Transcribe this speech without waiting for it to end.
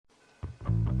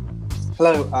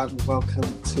Hello and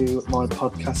welcome to my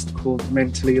podcast called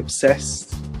Mentally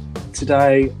Obsessed.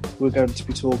 Today we're going to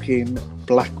be talking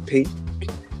Blackpink,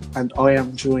 and I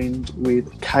am joined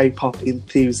with K-pop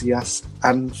enthusiast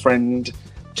and friend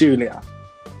Julia.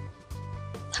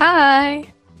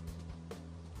 Hi!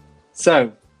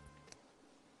 So,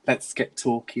 let's get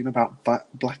talking about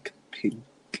Blackpink.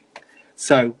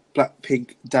 So,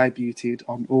 Blackpink debuted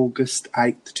on August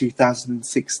 8th,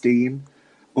 2016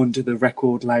 under the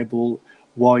record label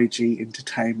YG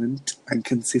Entertainment and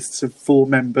consists of 4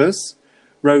 members,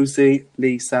 Rosie,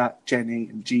 Lisa, Jennie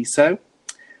and Jisoo.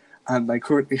 And they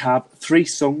currently have 3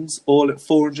 songs, all at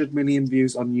 400 million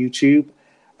views on YouTube,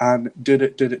 and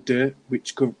Du,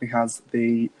 which currently has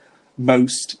the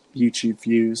most YouTube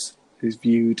views, is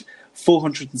viewed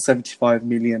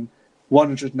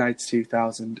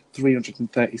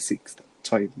 475,182,336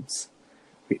 times,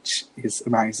 which is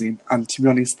amazing. And to be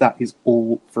honest, that is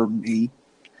all from me.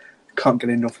 Can't get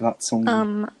enough of that song.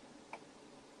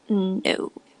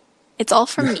 No. It's all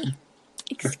from me.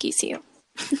 Excuse you.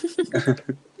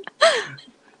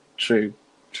 True.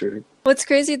 What's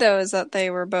crazy though is that they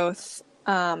were both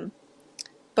Blackpink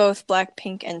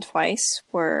and Twice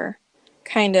were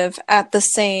kind of at the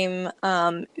same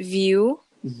view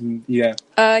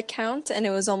count, and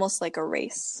it was almost like a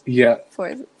race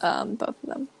for both of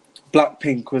them.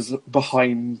 Blackpink was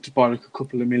behind by like a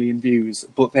couple of million views,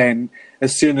 but then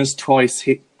as soon as Twice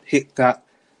hit the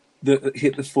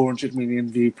 400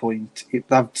 million viewpoint,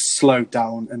 they've slowed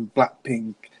down, and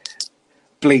Blackpink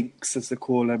Blinks, as they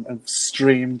call them, have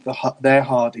streamed their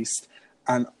hardest,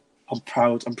 and I'm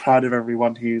proud of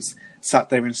everyone who's sat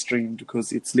there and streamed,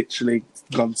 because it's literally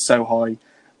gone so high,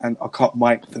 and I can't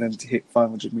wait for them to hit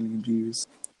 500 million views.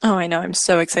 Oh, I know. I'm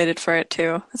so excited for it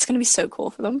too. It's going to be so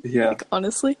cool for them. Yeah. Like,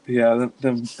 honestly. Yeah,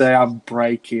 they are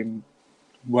breaking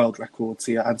world records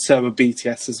here, and so are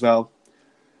BTS as well.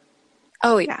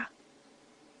 Oh, yeah.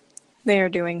 They are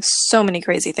doing so many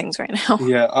crazy things right now.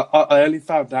 Yeah, I only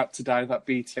found out today that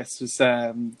BTS was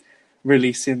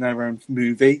releasing their own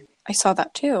movie. I saw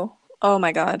that too. Oh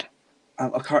my god.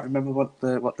 I can't remember what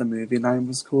the movie name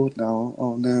was called now.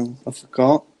 Oh no, I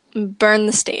forgot. Burn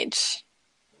the Stage.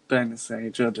 Burn the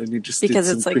Stage. I don't know, just because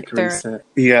did it's some like quick research.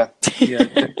 Yeah.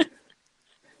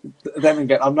 Then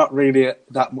again, I'm not really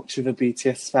that much of a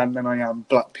BTS fan than I am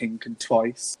Blackpink and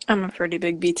Twice. I'm a pretty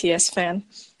big BTS fan.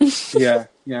 yeah,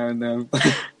 I know.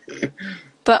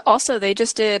 But also, they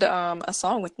just did a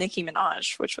song with Nicki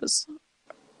Minaj, which was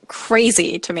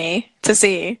crazy to me to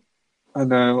see. I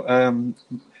know.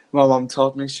 My mum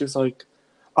told me, she was like,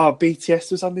 "Oh,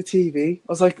 BTS was on the TV." I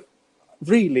was like,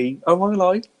 "Really? Am I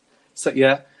alive?" So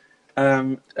yeah,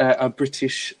 a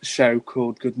British show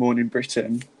called Good Morning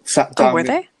Britain sat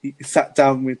down. Sat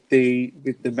down with the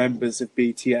members of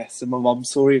BTS, and my mum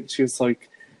saw it. And she was like,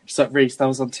 "Reece, that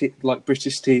was on like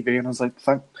British TV," and I was like,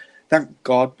 "Thank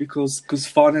God, because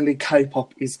finally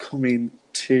K-pop is coming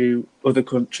to other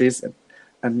countries."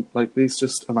 And like, it's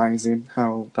just amazing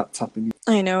how that's happening.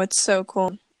 I know, it's so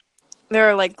cool. There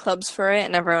are like clubs for it,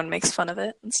 and everyone makes fun of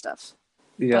it and stuff.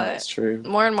 Yeah, but that's true.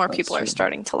 More and more people are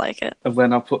starting to like it. And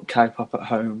when I put K-pop at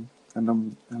home, and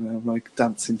I'm like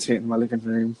dancing to it in my living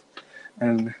room,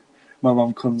 and my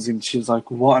mum comes in, she's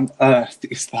like, "What on earth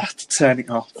is that? Turn it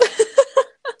off."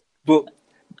 but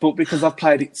because I've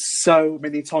played it so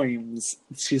many times,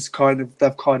 they've kind of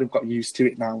got used to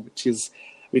it now, which is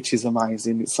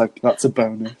amazing. It's like, that's a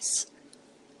bonus.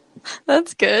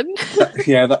 That's good.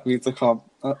 That means I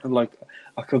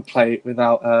can play it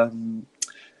without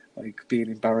like being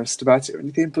embarrassed about it or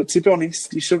anything. But to be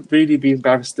honest, you shouldn't really be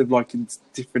embarrassed of liking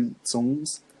different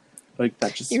songs. Like,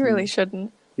 that just really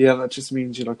shouldn't. Yeah, that just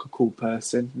means you're like a cool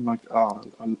person. You're like,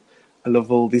 I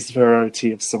love all this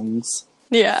variety of songs.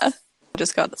 Yeah. I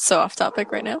just got so off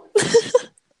topic right now.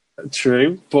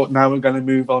 True, but now we're going to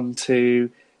move on to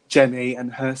Jennie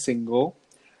and her single,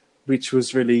 which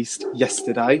was released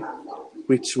yesterday,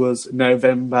 which was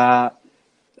November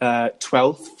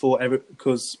 12th,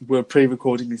 because we're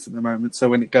pre-recording this at the moment, so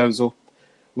when it goes up,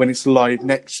 when it's live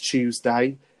next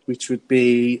Tuesday, which would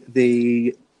be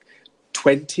the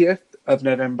 20th of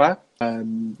November,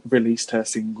 released her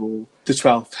single the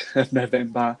 12th of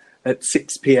November at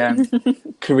 6 p.m.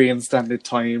 Korean Standard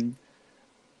Time.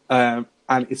 And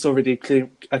it's already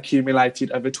accumulated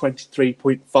over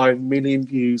 23.5 million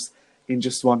views in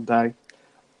just one day.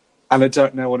 And I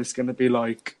don't know what it's going to be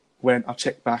like when I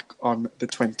check back on the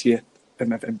 20th of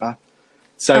November.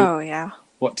 So,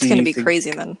 what do you think? It's going to be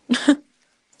crazy then.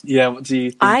 Yeah, what do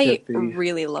you think? I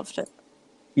really loved it.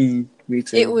 Me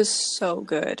too. It was so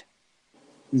good.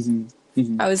 Mm-hmm.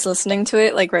 I was listening to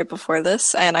it like right before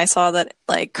this, and I saw that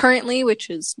like currently, which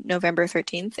is November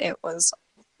 13th, it was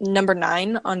number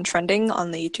 9 on trending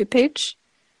on the YouTube page,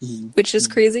 which is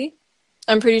crazy.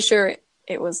 I'm pretty sure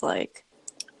it was like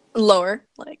lower,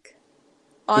 like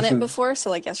on it before. So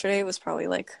like yesterday, it was probably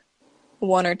like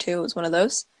 1 or 2. It was one of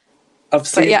those.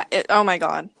 But yeah, oh my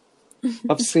god.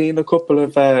 I've seen a couple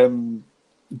of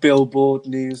Billboard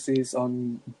newses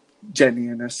on Jennie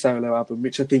and her solo album,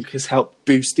 which I think has helped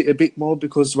boost it a bit more,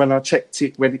 because when I checked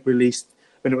it when it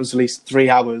was released 3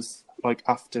 hours like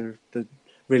after the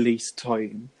release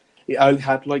time, it only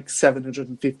had like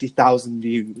 750,000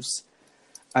 views.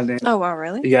 And then, oh wow,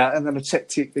 really? Yeah, and then I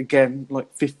checked it again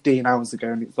like 15 hours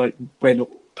ago, and it like went up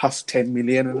past 10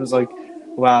 million, and I was like,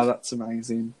 wow, that's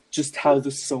amazing. Just how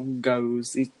the song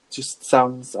goes, it just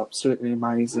sounds absolutely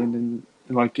amazing, and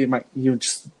like you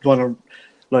just want to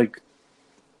like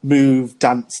move,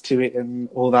 dance to it, and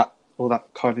all that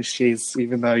kind of shiz,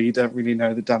 even though you don't really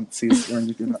know the dances or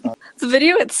anything like that. The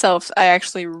video itself, I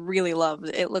actually really loved.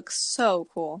 It looks so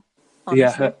cool.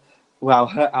 Honestly. Yeah,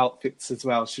 her outfits as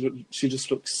well. She just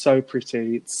looks so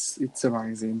pretty. It's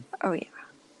amazing. Oh yeah,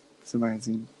 it's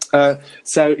amazing.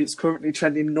 So it's currently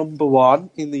trending number 1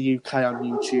 in the UK on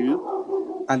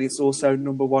YouTube, and it's also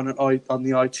number 1 on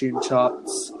the iTunes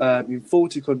charts in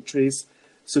 40 countries,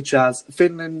 such as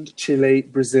Finland, Chile,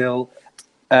 Brazil,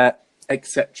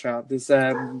 etc. There's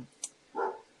a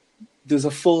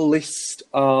full list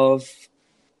of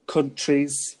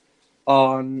countries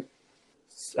on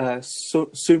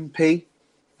Soompi.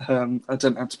 I don't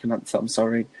know how to pronounce that, I'm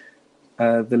sorry.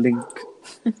 The link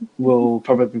will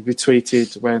probably be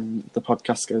tweeted when the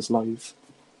podcast goes live.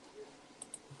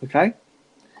 Okay?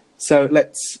 So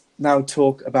let's now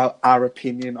talk about our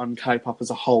opinion on K-pop as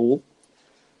a whole.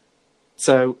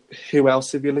 So who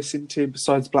else have you listened to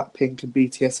besides Blackpink and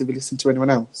BTS? Have you listened to anyone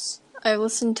else? I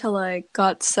listened to like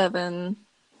GOT7.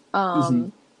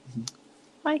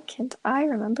 Why can't I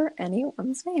remember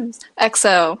anyone's names?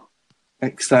 EXO.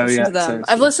 EXO, yeah. Them.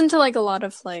 I've listened to like a lot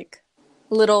of like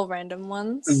little random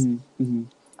ones.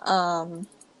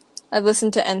 I've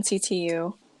listened to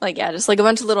NCTU. Like yeah, just like a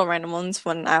bunch of little random ones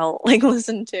when I'll like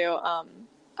listen to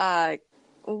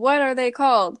what are they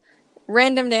called?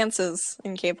 Random dances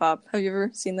in K-pop. Have you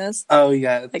ever seen this? Oh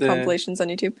yeah, like compilations on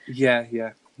YouTube. Yeah.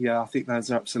 I think those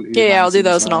are absolutely. Yeah, I'll do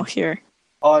those and I'll hear.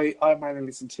 I mainly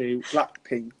listen to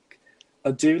Blackpink. I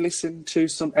do listen to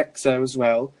some EXO as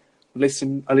well. I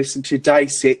listen to Day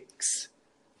 6,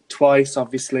 Twice,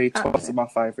 obviously. Twice are my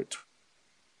favourite.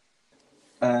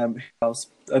 A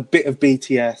bit of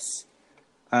BTS.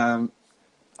 I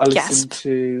listen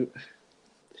to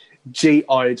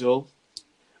G-Idol,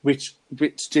 which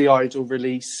G-Idol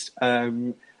released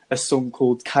a song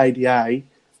called KDA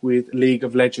with League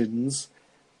of Legends.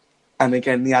 And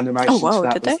again, the animation to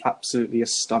that was absolutely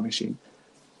astonishing.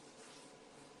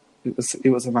 It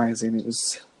was amazing. It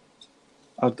was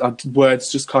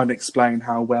words just can't explain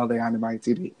how well they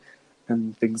animated it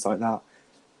and things like that.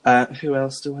 Who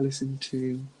else do I listen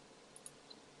to?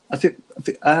 I think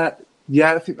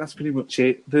that's pretty much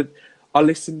it. I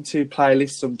listen to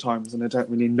playlists sometimes, and I don't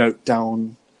really note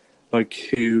down like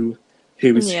who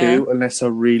is who unless I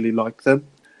really like them.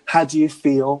 How do you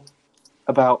feel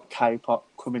about K-pop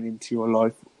coming into your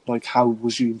life? Like, how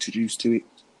was you introduced to it?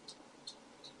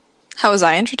 How was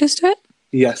I introduced to it?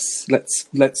 Yes,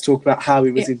 let's talk about how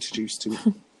he was introduced to it.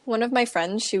 One of my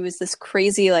friends, she was this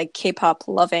crazy like K-pop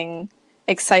loving,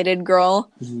 excited girl,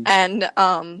 and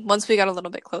once we got a little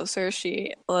bit closer,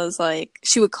 she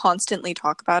would constantly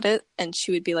talk about it, and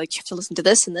she would be like, "You have to listen to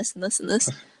this and this and this and this."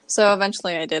 So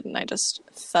eventually, I did, and I just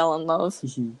fell in love.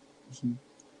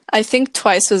 I think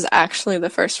Twice was actually the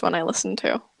first one I listened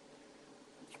to.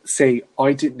 See,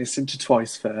 I didn't listen to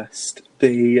Twice first.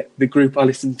 The group I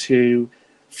listened to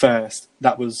first,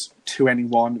 that was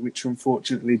 2NE1, which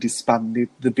unfortunately disbanded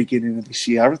the beginning of this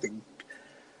year, I think.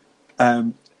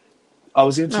 I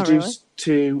was introduced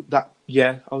to that.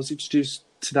 Yeah, I was introduced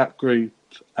to that group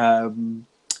from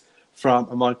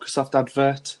a Microsoft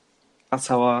advert. That's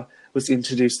how I was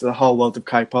introduced to the whole world of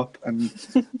K-pop, and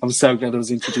I'm so glad I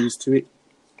was introduced to it.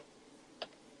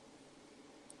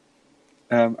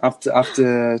 After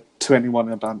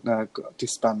 2NE1 got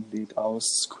disbanded, I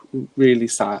was really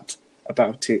sad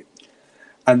about it,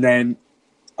 and then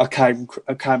I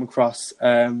came across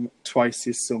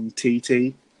Twice's song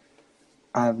TT,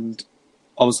 and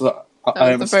I was like,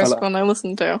 that was the first one I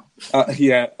listened to.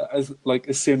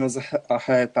 As soon as I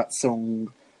heard that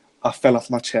song, I fell off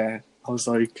my chair. I was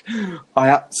like, I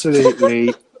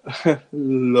absolutely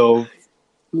love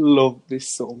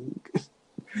this song.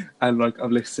 And like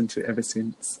I've listened to it ever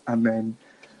since. And then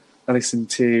I listen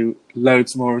to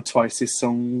loads more of Twice's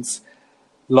songs.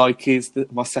 Like is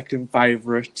my second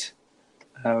favourite.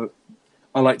 I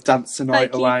like Dance the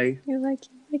Night Away. You like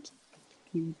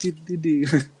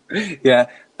Yeah.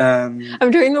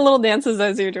 I'm doing the little dances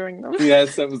as you're doing them. Yeah,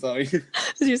 so was I. As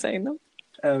you're saying them.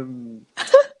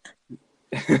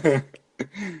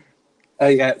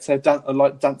 Yeah, so I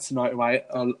like Dance the Night Away.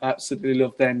 I absolutely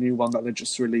love their new one that they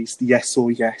just released, Yes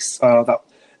or Yes.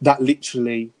 That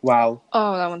literally, wow.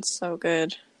 Oh, that one's so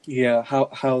good. Yeah,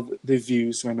 how the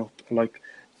views went up, like,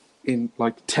 in,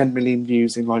 like, 10 million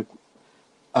views in, like,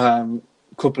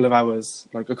 couple of hours.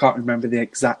 Like, I can't remember the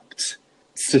exact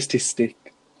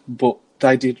statistic, but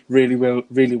they did really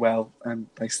well, and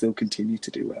they still continue to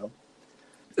do well.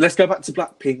 Let's go back to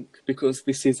Blackpink, because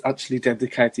this is actually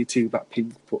dedicated to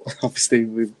Blackpink, but obviously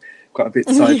we've got a bit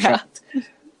sidetracked. Yeah.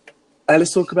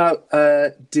 Let's talk about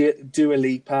Dua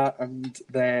Lipa and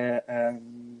their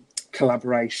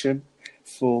collaboration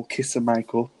for Kiss and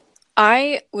Make Up.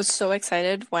 I was so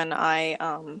excited when I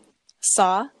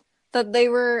saw that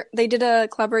they did a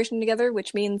collaboration together,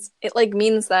 which means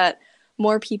that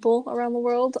more people around the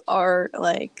world are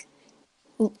like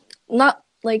not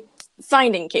like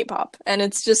finding K-pop, and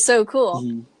it's just so cool.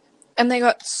 Mm-hmm. And they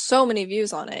got so many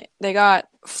views on it. They got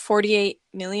 48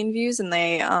 million views, and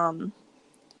they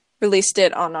released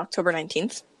it on October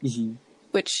 19th, mm-hmm.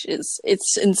 which it's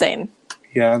insane.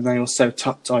 Yeah, and they also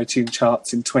topped iTunes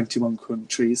charts in 21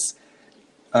 countries,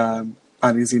 and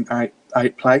is in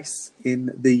eighth place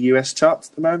in the US charts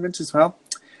at the moment as well,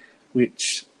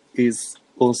 which is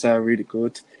also really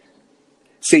good.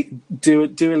 See, Dua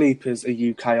Lipa's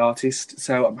a UK artist,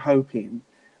 so I'm hoping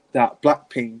that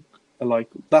Blackpink are like,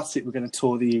 that's it, we're going to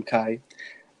tour the UK.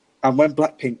 And when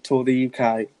Blackpink tour the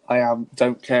UK,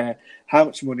 don't care how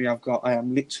much money I've got, I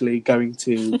am literally going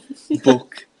to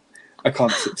book a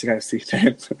concert to go see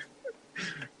them.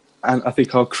 And I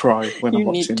think I'll cry when I'm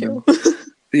watching them.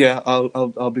 Yeah,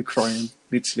 I'll be crying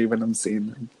literally when I'm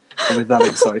seeing them. I'll be that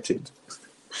excited.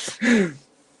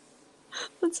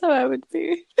 That's how I would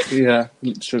be. Yeah,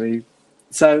 literally.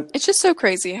 So it's just so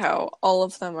crazy how all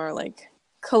of them are like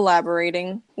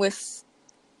collaborating with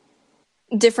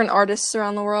different artists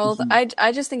around the world. Mm-hmm.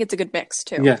 I just think it's a good mix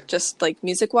too. Yeah. Just like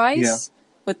music wise,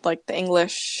 with like the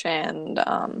English and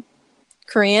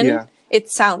Korean. Yeah. It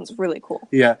sounds really cool.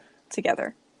 Yeah.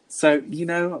 Together. So you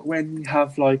know when you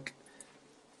have like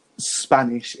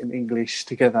Spanish and English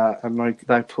together, and like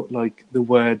they put like the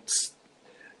words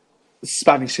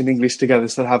Spanish and English together,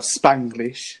 so they have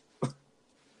Spanglish.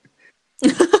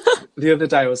 The other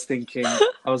day I was thinking,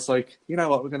 I was like, you know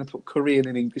what, we're going to put Korean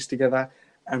and English together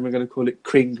and we're going to call it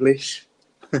Kringlish.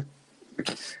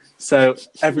 So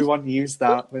everyone use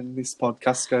that when this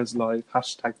podcast goes live,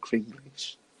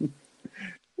 #Kringlish.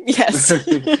 Yes.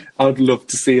 I would love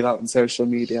to see that on social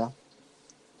media.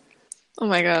 Oh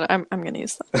my god, I'm going to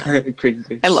use that.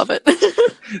 Kringlish. I love it.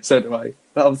 So do I.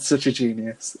 That was such a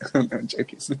genius. No, I'm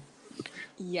joking.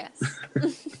 Yes.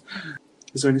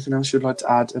 Is there anything else you'd like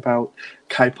to add about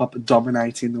K-pop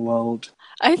dominating the world?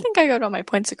 I think I got all my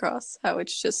points across. How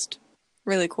it's just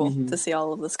really cool to see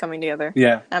all of this coming together.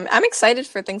 Yeah. I'm excited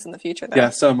for things in the future, though. Yeah,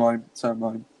 so am I.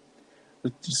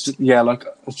 I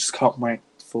just can't wait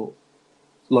for,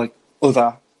 like,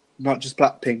 other, not just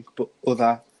Blackpink, but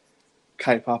other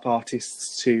K-pop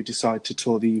artists to decide to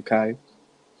tour the UK.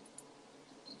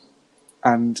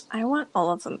 And I want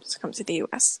all of them to come to the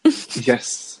US.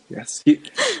 Yes.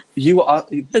 You are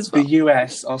the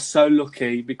US are so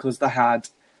lucky because they had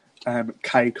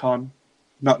KCON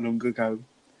not long ago.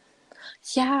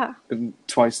 Yeah. And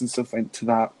Twice and stuff went to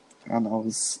that, and I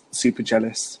was super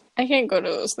jealous. I can't go to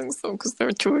those things though because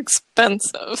they're too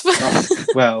expensive.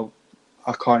 Well,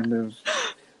 I kind of,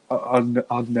 I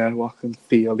know, I can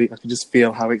feel it. I can just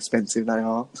feel how expensive they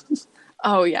are.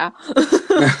 Oh, yeah.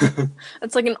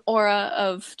 It's like an aura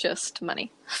of just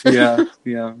money. Yeah.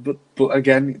 But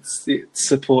again, it's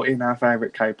supporting our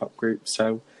favourite K-pop group,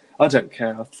 so I don't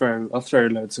care. I'll throw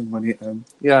loads of money at them.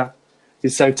 Yeah,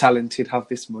 you're so talented, have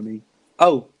this money.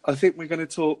 Oh, I think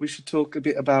we should talk a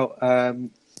bit about,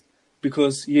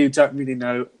 because you don't really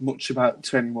know much about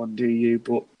 2NE1, do you?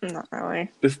 But not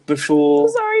really. Before...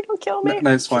 I'm sorry, don't kill me.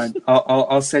 No, it's fine.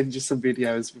 I'll send you some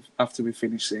videos after we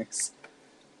finish this.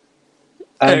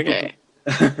 Okay.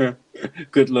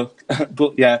 Good luck.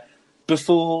 But yeah,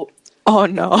 before... Oh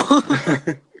no.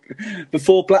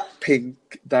 Before Blackpink,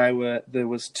 there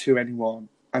was 2NE1,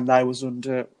 and they was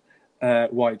under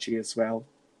YG as well.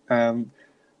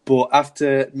 But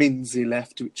after Minzy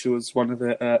left, which was one of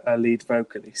the lead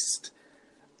vocalists,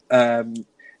 I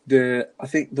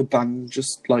think the band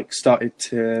just like started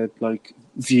to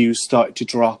views started to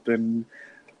drop, and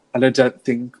And I don't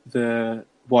think the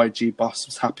YG boss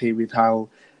was happy with how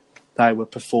they were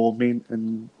performing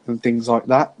and things like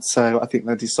that. So I think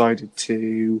they decided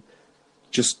to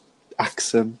just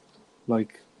axe them,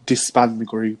 like disband the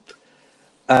group.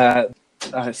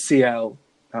 CL,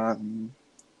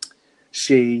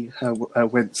 she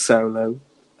went solo.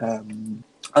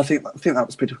 I think that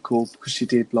was pretty cool because she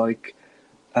did like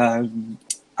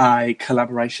a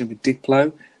collaboration with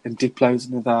Diplo, and Diplo's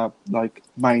another like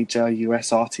major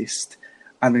US artist,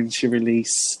 and then she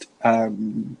released a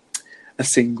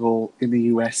single in the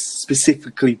US,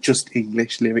 specifically just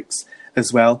English lyrics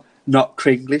as well, not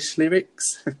Kringlish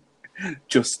lyrics,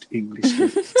 just English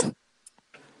lyrics.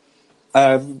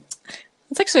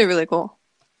 It's actually really cool.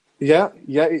 Yeah,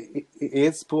 it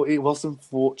is, but it was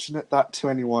unfortunate that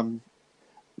 21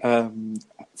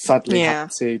 sadly had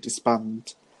to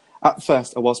disband. At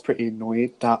first, I was pretty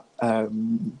annoyed that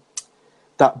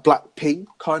that Blackpink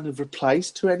kind of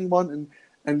replaced 21,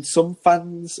 and some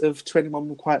fans of 21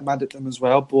 were quite mad at them as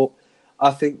well. But I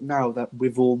think now that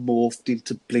we've all morphed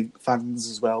into Blink fans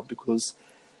as well, because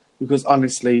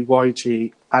honestly,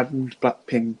 YG and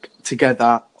Blackpink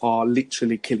together are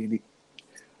literally killing it.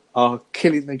 Are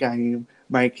killing the game,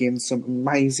 making some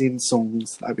amazing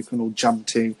songs that we can all jump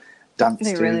to, dance to.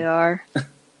 They really are.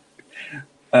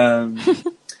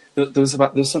 There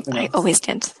was something else. I always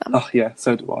dance to them. Oh yeah,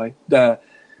 so do I.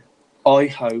 I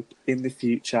hope in the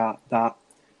future that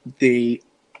the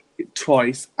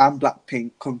Twice and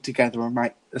Blackpink come together and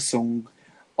make a song.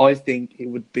 I think it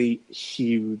would be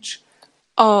huge.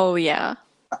 Oh yeah,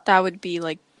 that would be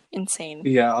like insane.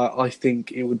 Yeah, I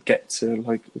think it would get to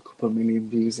like a couple of million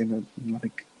views in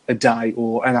like a day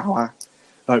or an hour.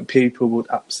 Like people would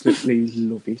absolutely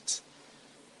love it.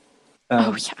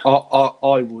 Oh yeah,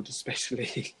 I would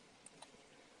especially.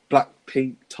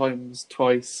 Blackpink times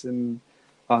Twice, and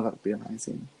that'd be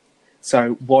amazing.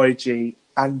 So YG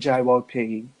and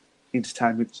JYP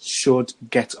Entertainment should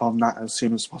get on that as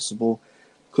soon as possible,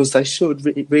 because they should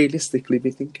realistically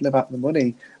be thinking about the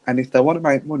money. And if they want to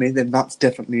make money, then that's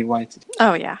definitely a way to do it.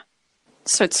 Oh yeah.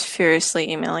 Starts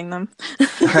furiously emailing them.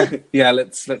 Yeah,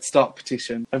 let's start a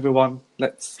petition. Everyone,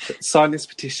 let's sign this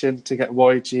petition to get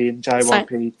YG and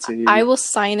JYP to... I will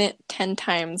sign it 10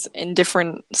 times in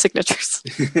different signatures.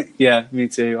 Yeah, me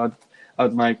too.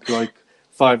 I'd make like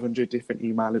 500 different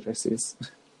email addresses.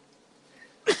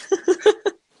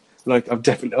 Like, I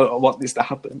want this to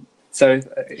happen. So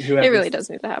whoever... It really does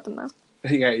need to happen though.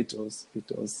 Yeah, it does. It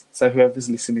does. So whoever's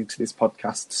listening to this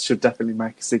podcast should definitely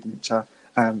make a signature,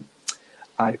 a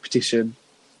petition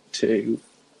to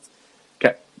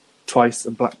get Twice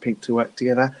and Blackpink to work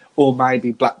together, or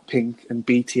maybe Blackpink and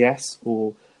BTS,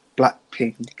 or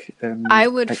Blackpink and I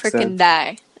would EXO. freaking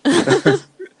die.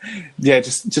 Yeah,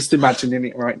 just imagining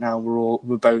it right now.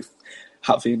 We're both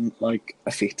having like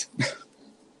a fit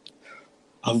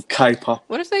of K-pop.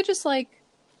 What if they just like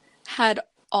had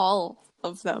all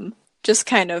of them just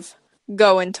kind of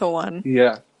go into one?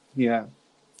 Yeah.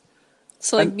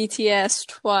 So like BTS,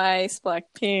 Twice,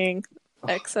 Blackpink,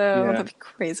 EXO, yeah. that'd be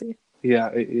crazy.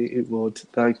 Yeah, it would.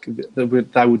 Like, they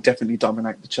would definitely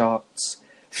dominate the charts.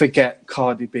 Forget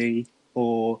Cardi B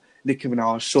or Nicki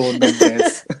Minaj, Shawn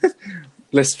Mendes.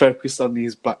 Let's focus on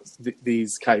these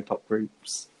K-pop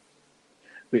groups.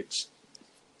 Which,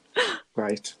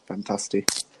 great, fantastic.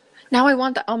 Now I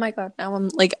want that. Oh my god! Now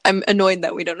I'm annoyed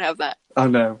that we don't have that. I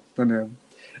know.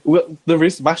 Well, there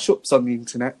is mashups on the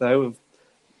internet though of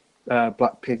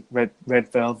Blackpink,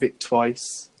 Red Velvet,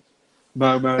 Twice,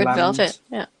 Momo Red Land. Velvet,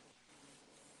 yeah.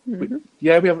 Mm-hmm.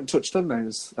 Yeah, we haven't touched on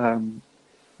those.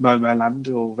 Momo Land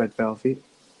or Red Velvet.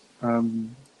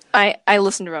 I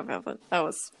listened to Red Velvet. That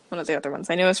was one of the other ones.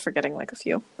 I knew I was forgetting like a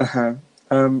few. I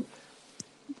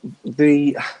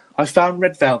found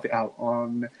Red Velvet out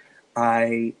on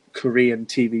a Korean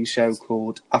TV show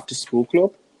called After School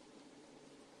Club.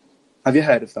 Have you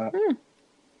heard of that?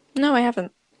 No, I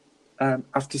haven't.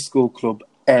 After School Club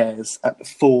airs at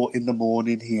 4 a.m.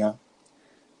 here.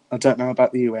 I don't know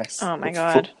about the US. Oh my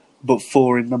god. But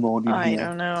 4 a.m. here. I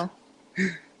don't know.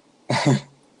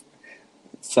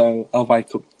 So I'll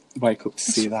wake up to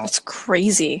see that. It's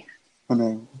crazy. I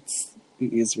know.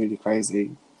 It is really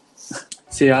crazy.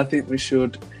 So yeah, I think we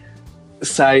should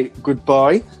say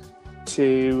goodbye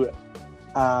to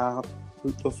our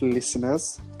lovely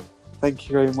listeners. Thank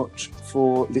you very much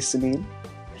for listening.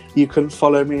 You can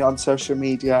follow me on social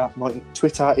media. My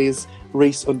Twitter is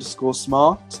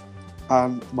Reese_smart,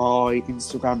 and my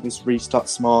Instagram is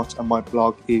Reese.smart, and my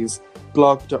blog is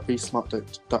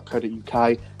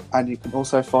blog.reesmart.co.uk. And you can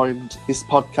also find this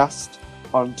podcast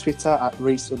on Twitter at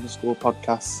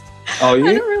Reese_podcast. Are you?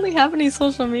 I don't really have any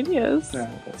social medias. No,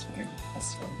 that's fine.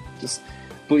 Just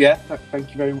But yeah,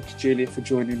 thank you very much, Julia, for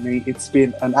joining me. It's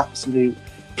been an absolute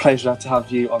pleasure to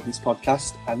have you on this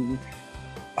podcast, and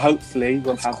hopefully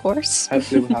we'll have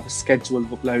a schedule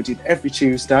of uploading every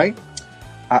Tuesday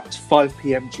at 5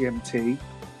 p.m. GMT.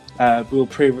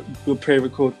 We'll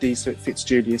pre-record these so it fits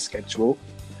Julia's schedule.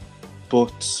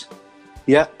 But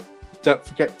yeah, don't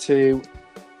forget to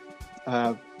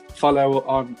follow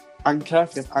on Anchor.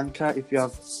 If you have Anchor, if you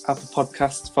have Apple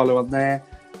Podcasts, follow on there.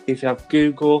 If you have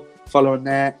Google, follow on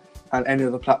there. And any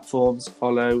other platforms,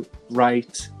 follow,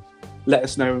 rate. Let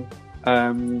us know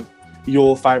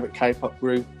your favourite K-pop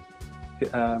group,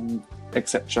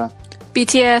 etc.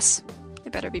 BTS.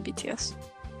 It better be BTS.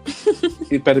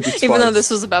 It better be twice. Even though this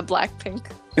was about Blackpink.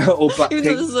 Or Blackpink. Even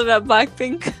though this was about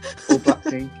Blackpink. Or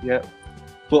Blackpink, yeah.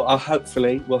 But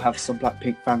hopefully we'll have some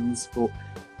Blackpink fans. But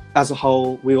as a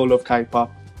whole, we all love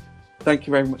K-pop. Thank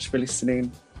you very much for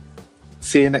listening.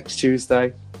 See you next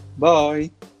Tuesday.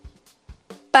 Bye.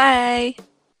 Bye.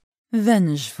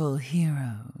 Vengeful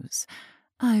heroes,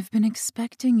 I've been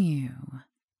expecting you.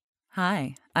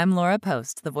 Hi, I'm Laura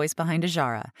Post, the voice behind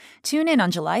Ajara. Tune in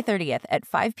on July 30th at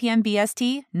 5 p.m.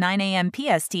 BST, 9 a.m.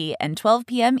 PST, and 12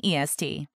 p.m. EST.